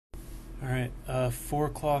All right, 4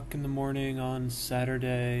 o'clock in the morning on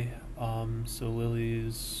Saturday. So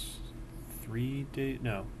Lily's 3 days.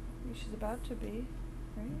 No, She's about to be,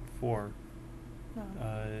 right? four. No.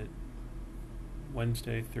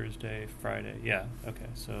 Wednesday, Thursday, Friday. Yeah. Okay.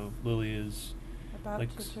 So Lily is About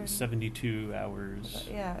like to turn. 72 hours.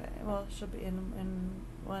 Yeah. Well, she'll be in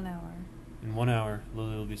 1 hour. In 1 hour,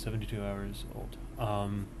 Lily will be 72 hours old.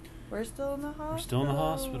 We're still in the hospital. We're still in the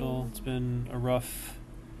hospital. It's been a rough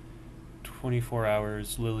 24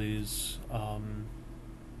 hours. Lily's a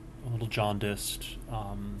little jaundiced.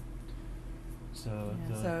 So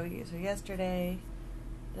So yesterday,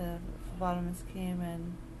 the phlebotomist came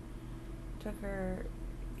and took her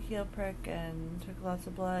heel prick and took lots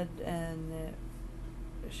of blood, and it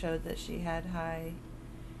showed that she had high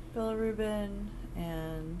bilirubin,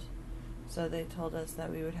 and so they told us that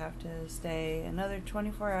we would have to stay another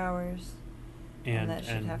 24 hours, and that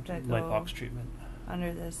she'd have to go light box treatment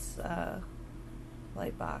under this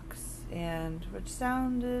light box, and which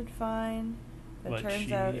sounded fine, but turns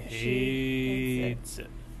she out she hates it.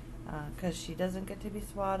 Because she doesn't get to be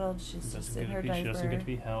swaddled. She's just in her diaper. She doesn't get to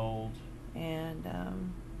be held. And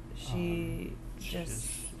she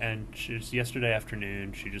she's yesterday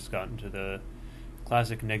afternoon. She just got into the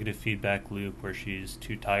classic negative feedback loop where she's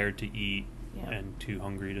too tired to eat and too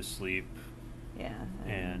hungry to sleep. Yeah.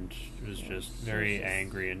 And was just very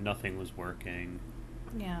angry, and nothing was working.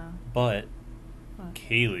 Yeah. But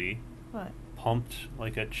Kaileigh, what? Pumped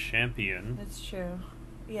like a champion. It's true.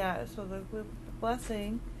 Yeah. So the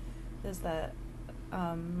blessing is that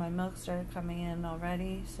my milk started coming in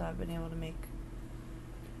already, so I've been able to make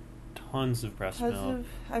tons of breast milk.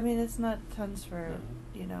 I mean, it's not tons for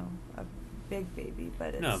a big baby,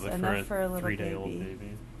 but it's enough for a little 3-day-old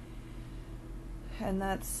baby. And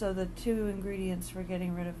that's so the two ingredients for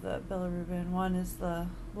getting rid of the bilirubin. One is the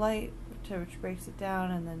light, which breaks it down,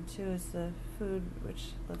 and then two is the food,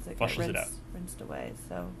 which lets it flushes it out, rinsed away.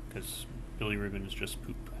 So because bilirubin is just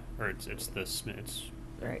poop, or it's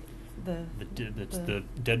right. It's the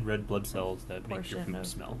dead red blood cells that make your poop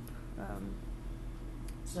smell.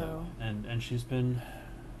 And she's been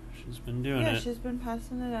doing it. Yeah, she's been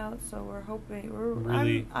passing it out. So we're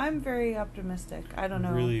hoping. I'm very optimistic. I don't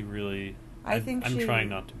know. Really. I'm trying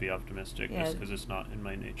not to be optimistic just because it's not in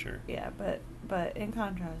my nature. Yeah, but in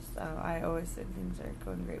contrast, I always think things are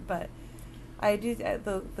going great. But I do.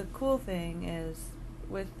 The cool thing is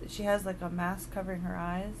she has like a mask covering her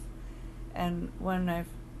eyes, and when I've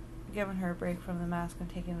given her a break from the mask and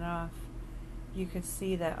taken it off, you could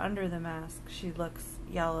see that under the mask she looks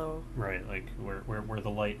yellow. Right, like where the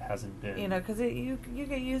light hasn't been. Because you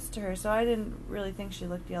get used to her. So I didn't really think she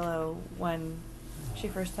looked yellow when she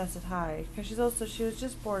first tested high, because she was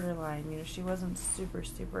just borderline. She wasn't super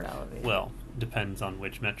elevated. Well, depends on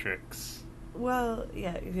which metrics. Well,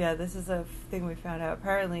 yeah. This is a thing we found out.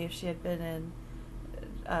 Apparently, if she had been in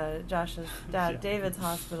Josh's dad David's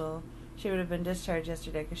hospital, she would have been discharged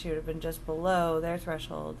yesterday because she would have been just below their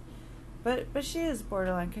threshold. But she is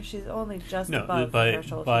borderline because she's only just above the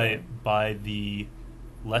threshold. By the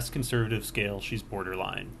less conservative scale, she's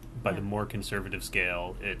borderline. By the more conservative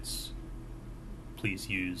scale, it's please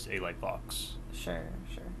use a light box. Sure.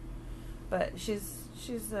 But she's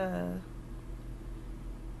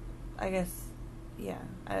I guess, yeah.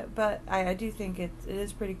 But I do think it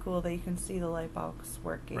is pretty cool that you can see the light box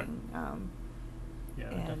working. Right.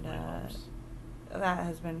 And that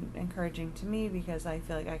has been encouraging to me because I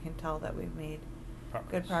feel like I can tell that we've made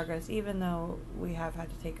good progress, even though we have had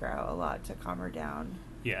to take her out a lot to calm her down.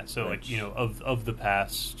 Yeah, so of the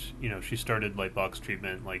past, she started light box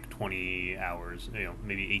treatment like 20 hours,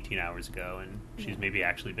 maybe 18 hours ago, and she's maybe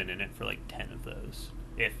actually been in it for like 10 of those,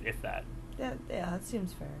 if that. Yeah, that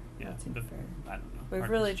seems fair. Yeah, that seems fair. I don't know. We've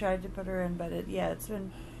really tried to put her in, but it's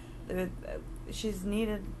been, it's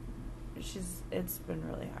been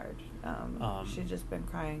really hard. She's just been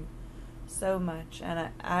crying so much,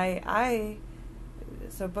 and I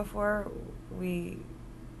so before we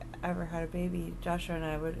ever had a baby, Joshua and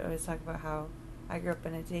I would always talk about how I grew up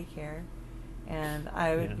in a daycare, and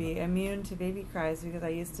I would be immune to baby cries because I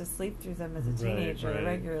used to sleep through them as a teenager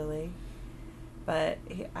regularly. But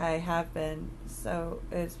I have been, so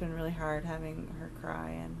it's been really hard having her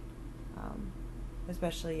cry, and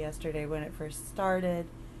especially yesterday when it first started.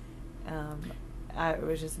 It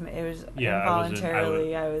was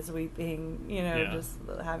involuntarily. I was weeping, just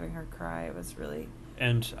having her cry. It was really.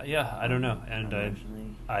 And I don't know. And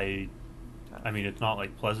I mean, it's not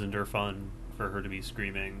like pleasant or fun for her to be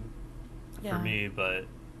screaming for me, but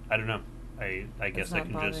I don't know. I guess I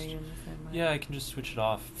can just you in the same way. yeah, I can just switch it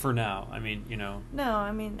off for now. I mean, you know. No,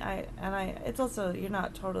 I mean it's also, you're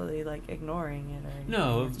not totally like ignoring it or anything.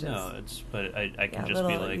 No, it's just, it's but I can yeah, just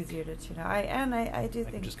be a little like easier to tune out. I do I think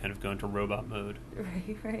can just kind of go into robot mode.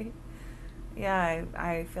 right. Yeah,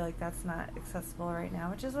 I feel like that's not accessible right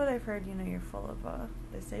now, which is what I've heard. You know, you're full of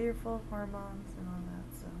they say you're full of hormones and all that.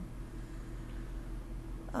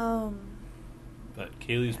 So, but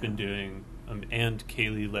Kaileigh's yeah. been doing, and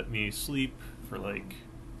Kaileigh let me sleep for like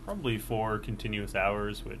probably 4 continuous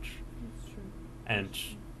hours, which That's true. and That's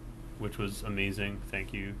true. which was amazing.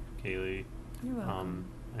 Thank you, Kaileigh. You're welcome.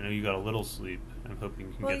 I know you got a little sleep. I'm hoping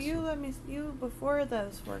you can Well, get you some. let me. You before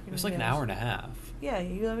those working. It was like an hour and a half. Yeah,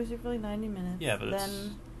 you let me sleep for like 90 minutes. Yeah, but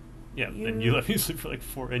then and you let me sleep for like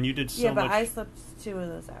 4, and you did so much. Yeah, but I slept 2 of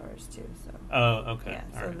those hours too. So. Oh, okay. Yeah,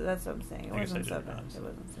 all so right. that's what I'm saying. It I guess I wasn't so didn't bad. realize. It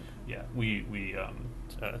wasn't so bad. Yeah, we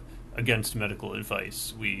against medical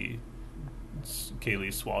advice,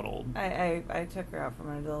 Kaileigh swaddled. I took her out from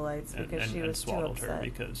under the lights because she was too swaddled upset. her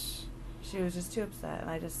because She was just too upset, and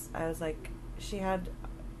I was like, she had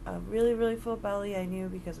a really, really full belly. I knew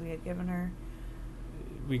because we had given her.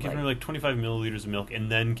 We given her like 25 milliliters of milk, and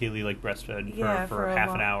then Kaileigh like breastfed for a half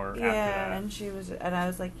long, an hour yeah, after that. and I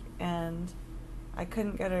was like, and I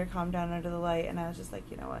couldn't get her to calm down under the light, and I was just like,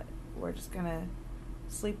 you know what, we're just gonna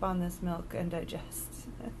sleep on this milk and digest.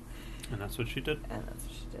 And that's what she did. And that's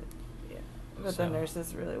what she did. Yeah. But So- the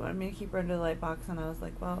nurses really wanted me to keep her under the light box, and I was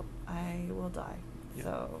like, well, I will die. Yeah.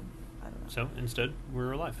 So, I don't know. So instead,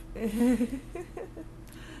 we're alive.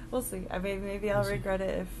 We'll see. I mean, maybe I'll We'll see. regret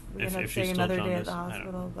it if we end up she's staying still another day at jaundiced.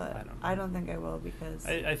 the hospital, but I don't think I will because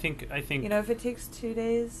I think you know, if it takes 2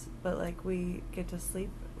 days, but like we get to sleep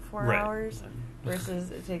 4 Right. hours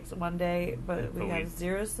versus it takes 1 day, but we have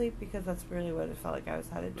 0 sleep, because that's really what it felt like I was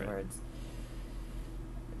headed Right. towards.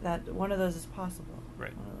 That one of those is possible.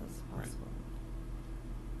 Right. One of those is Right. possible.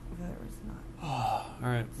 The other was not. All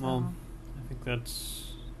right. So- Well, I think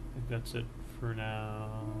that's it for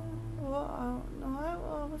now. Well, no, I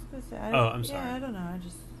was gonna say. I'm sorry. Yeah, I don't know.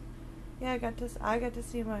 I got to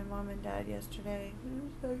see my mom and dad yesterday. It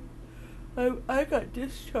was like, I got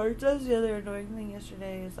discharged. That was the other annoying thing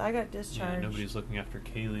yesterday. Is I got discharged. Yeah, nobody's looking after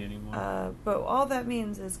Kaileigh anymore. But all that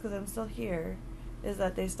means is, because I'm still here, is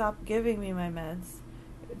that they stopped giving me my meds.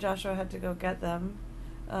 Joshua had to go get them,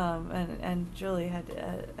 and Julie had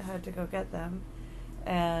to go get them,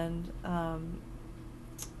 and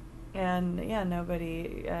yeah,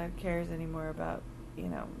 nobody cares anymore about, you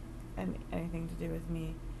know, anything to do with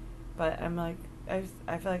me. But I'm like, I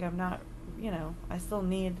feel like I'm not, you know, I still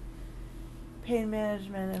need pain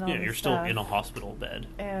management and all this you're stuff. still in a hospital bed.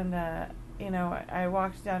 And, you know, I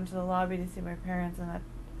walked down to the lobby to see my parents, and that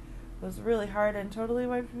was really hard and totally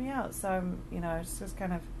wiped me out. So I'm, you know, it's just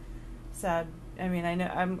kind of sad. I mean, I know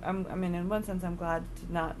I mean, in one sense, I'm glad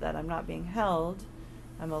that I'm not being held.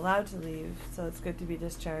 I'm allowed to leave, so it's good to be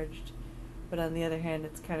discharged. But on the other hand,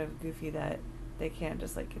 it's kind of goofy that they can't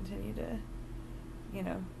just like continue to, you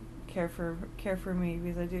know, care for me,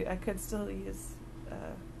 because I could still use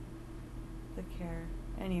the care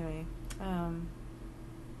anyway.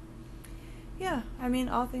 Yeah, I mean,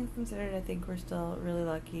 all things considered, I think we're still really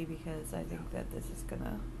lucky, because I think that this is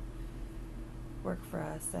gonna work for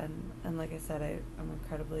us, and like I said, I'm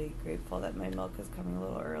incredibly grateful that my milk is coming a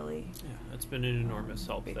little early. Yeah, it's been an enormous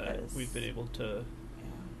help that because- we've been able to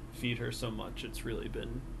feed her so much. It's really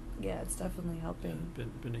been It's definitely helping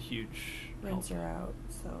been a huge rinse help. her out.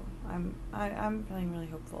 So I'm feeling really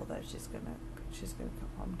hopeful that she's gonna come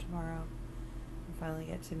home tomorrow and finally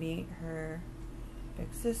get to meet her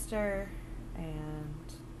big sister and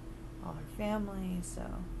all her family. So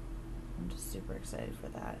I'm just super excited for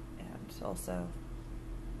that, and also,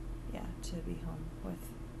 yeah, to be home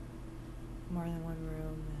with more than one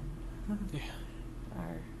room and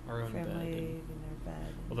Our own family bed. in their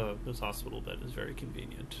bed. Although this hospital bed is very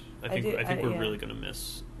convenient. I I think we're yeah. really gonna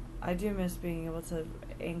miss. I do miss being able to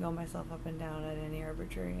angle myself up and down at any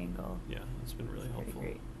arbitrary angle. Yeah, it's been really It's pretty helpful.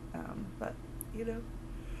 great. But, you know,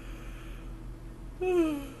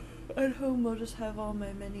 at home I'll just have all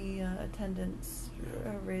my many attendants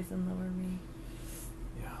raise and lower me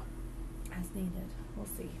Yeah. as needed. We'll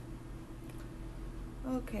see.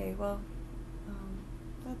 Okay, well,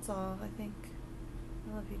 that's all, I think.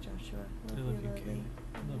 I love you, Joshua. I love you, Lily. Kaileigh.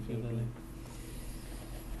 I love you, Lily.